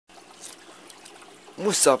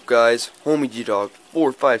What's up, guys? Homie G-Dog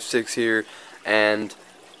 456 here, and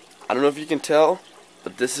I don't know if you can tell,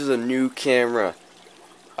 but this is a new camera.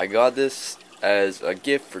 I got this as a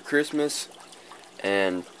gift for Christmas,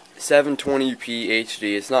 and 720p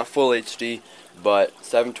HD. It's not full HD, but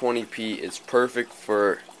 720p is perfect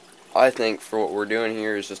for, I think, for what we're doing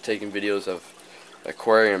here is just taking videos of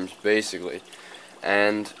aquariums, basically.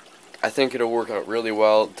 And I think it'll work out really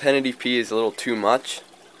well. 1080p is a little too much.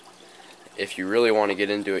 If you really want to get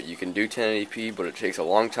into it, you can do 1080p, but it takes a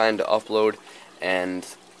long time to upload and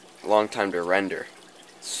a long time to render.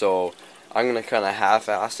 So I'm going to kind of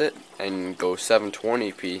half-ass it and go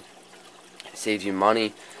 720p. It saves you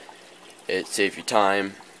money, it saves you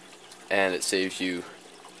time, and it saves you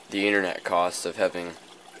the internet costs of having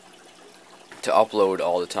to upload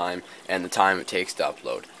all the time and the time it takes to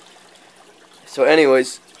upload. So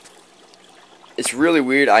anyways, it's really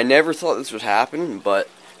weird. I never thought this would happen, but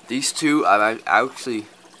these two, I actually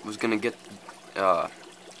was going to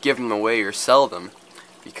give them away or sell them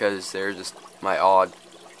because they're just my odd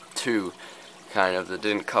two, kind of, that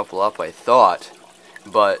didn't couple up, I thought.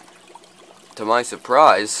 But to my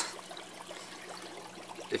surprise,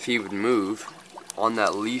 if he would move on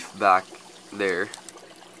that leaf back there,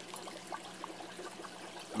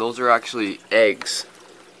 those are actually eggs.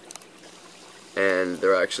 And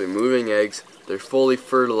they're actually moving eggs. They're fully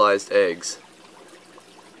fertilized eggs.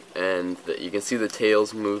 And you can see the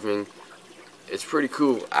tails moving. It's pretty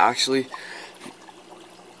cool, actually.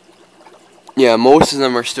 Yeah, most of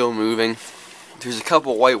them are still moving. There's a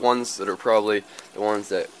couple white ones that are probably the ones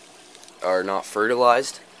that are not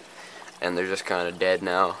fertilized, and they're just kind of dead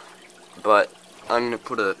now. But I'm going to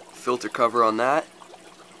put a filter cover on that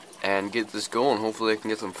and get this going. Hopefully I can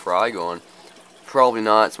get some fry going. Probably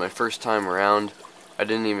not. It's my first time around. I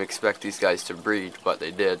didn't even expect these guys to breed, but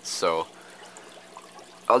they did, so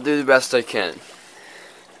I'll do the best I can.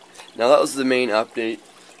 Now that was the main update.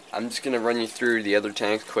 I'm just going to run you through the other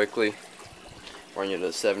tanks quickly. Run you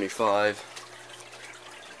to 75.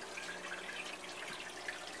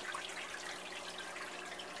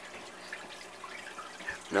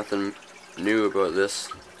 Nothing new about this,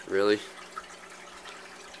 really.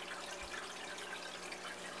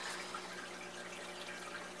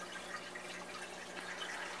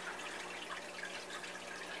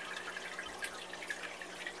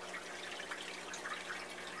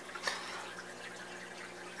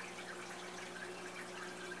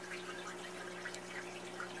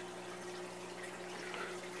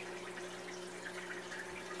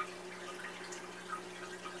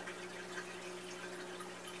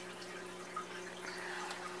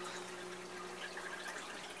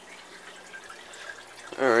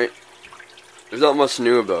 Alright, there's not much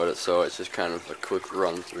new about it, so it's just kind of a quick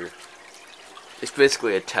run through. It's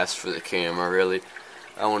basically a test for the camera, really.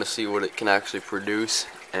 I want to see what it can actually produce,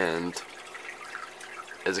 and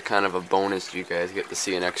as a kind of a bonus, you guys get to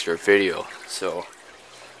see an extra video. So,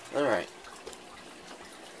 alright.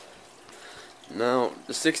 Now,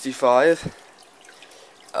 the 65,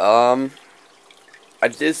 I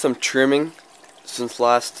did some trimming since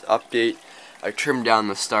last update. I trimmed down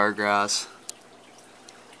the stargrass,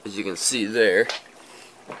 as you can see there,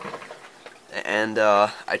 and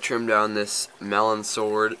I trimmed down this melon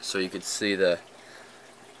sword so you could see the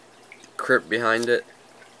crypt behind it.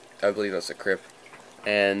 I believe that's a crypt.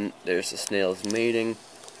 And there's the snails mating.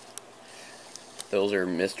 Those are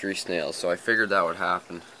mystery snails, so I figured that would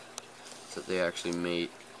happen, that they actually mate.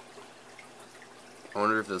 I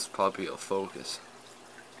wonder if this puppy will focus.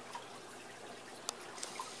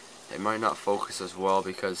 It might not focus as well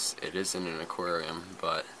because it is in an aquarium,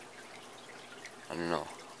 but I don't know.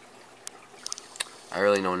 I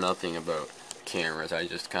really know nothing about cameras. I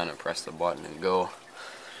just kind of press the button and go.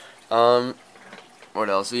 What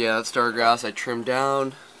else? Yeah, that stargrass I trimmed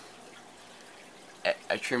down.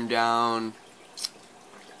 I trimmed down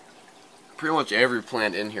pretty much every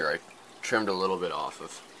plant in here. I trimmed a little bit off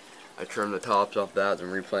of. I trimmed the tops off that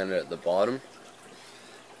and replanted it at the bottom.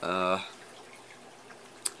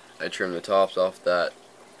 I trimmed the tops off that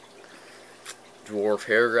dwarf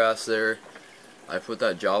hairgrass there. I put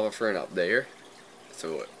that Java fern up there,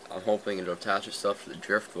 so I'm hoping it'll attach itself to the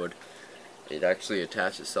driftwood. It actually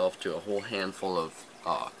attached itself to a whole handful of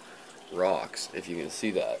rocks, if you can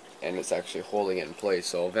see that, and it's actually holding it in place.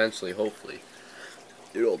 So eventually, hopefully,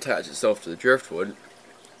 it'll attach itself to the driftwood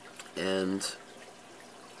and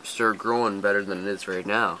start growing better than it is right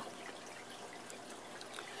now.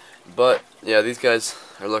 But yeah, these guys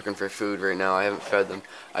are looking for food right now. I haven't fed them.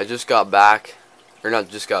 I just got back, or not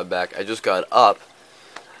just got back, I just got up.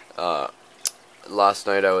 Last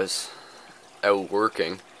night I was out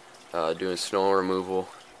working, doing snow removal,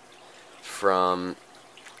 from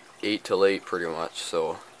 8 till 8 pretty much,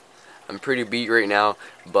 so I'm pretty beat right now,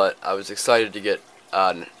 but I was excited to get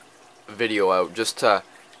a video out just to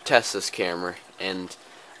test this camera, and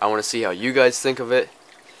I want to see how you guys think of it.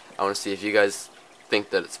 I want to see if you guys think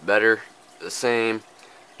that it's better, the same,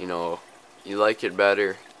 you know, you like it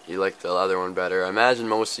better, you like the other one better. I imagine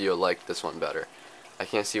most of you like this one better. I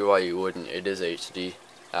can't see why you wouldn't. It is HD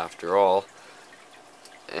after all,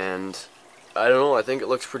 and I don't know, I think it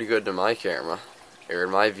looks pretty good to my camera, or in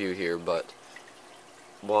my view here, but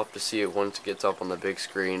we'll have to see it once it gets up on the big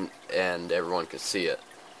screen and everyone can see it.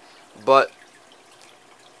 But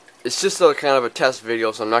it's just a kind of a test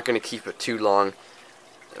video, so I'm not going to keep it too long.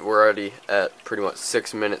 We're already at pretty much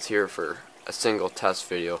 6 minutes here for a single test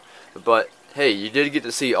video. But hey, you did get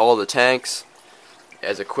to see all the tanks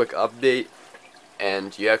as a quick update,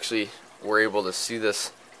 and you actually were able to see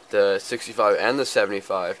this, the 65 and the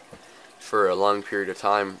 75, for a long period of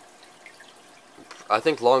time. I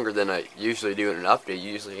think longer than I usually do in an update.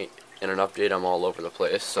 Usually in an update I'm all over the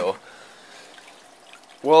place. So,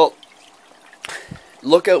 well,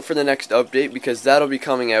 look out for the next update, because that'll be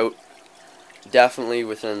coming out definitely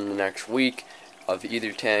within the next week of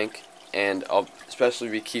either tank, and I'll especially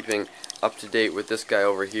be keeping up to date with this guy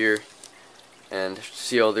over here and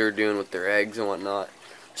see how they're doing with their eggs and whatnot.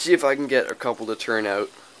 See if I can get a couple to turn out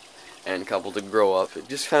and a couple to grow up. It'd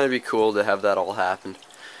just kind of be cool to have that all happen,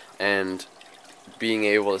 and being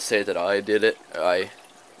able to say that I did it. I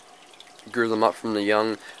grew them up from the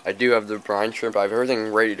young. I do have the brine shrimp. I have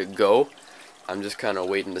everything ready to go. I'm just kind of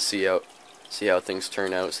waiting to see how things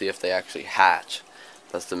turn out, see if they actually hatch.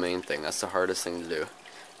 That's the main thing. That's the hardest thing to do,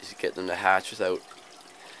 is to get them to hatch without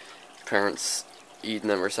parents eating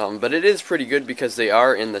them or something. But it is pretty good because they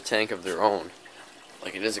are in the tank of their own.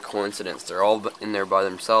 Like, it is a coincidence. They're all in there by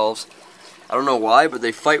themselves. I don't know why, but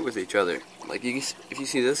they fight with each other. Like, if you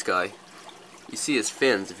see this guy, you see his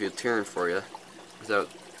fins if he's tearing for you, without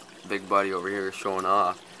big buddy over here showing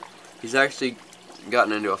off. He's actually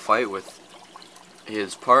gotten into a fight with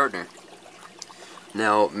his partner.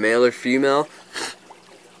 Now, male or female,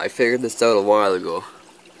 I figured this out a while ago,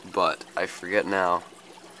 but I forget now.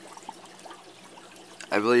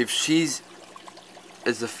 I believe she's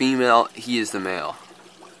is the female, he is the male.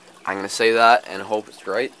 I'm going to say that and hope it's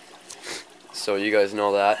right, so you guys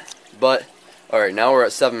know that. But, alright, now we're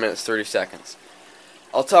at 7 minutes 30 seconds.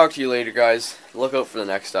 I'll talk to you later, guys. Look out for the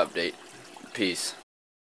next update. Peace.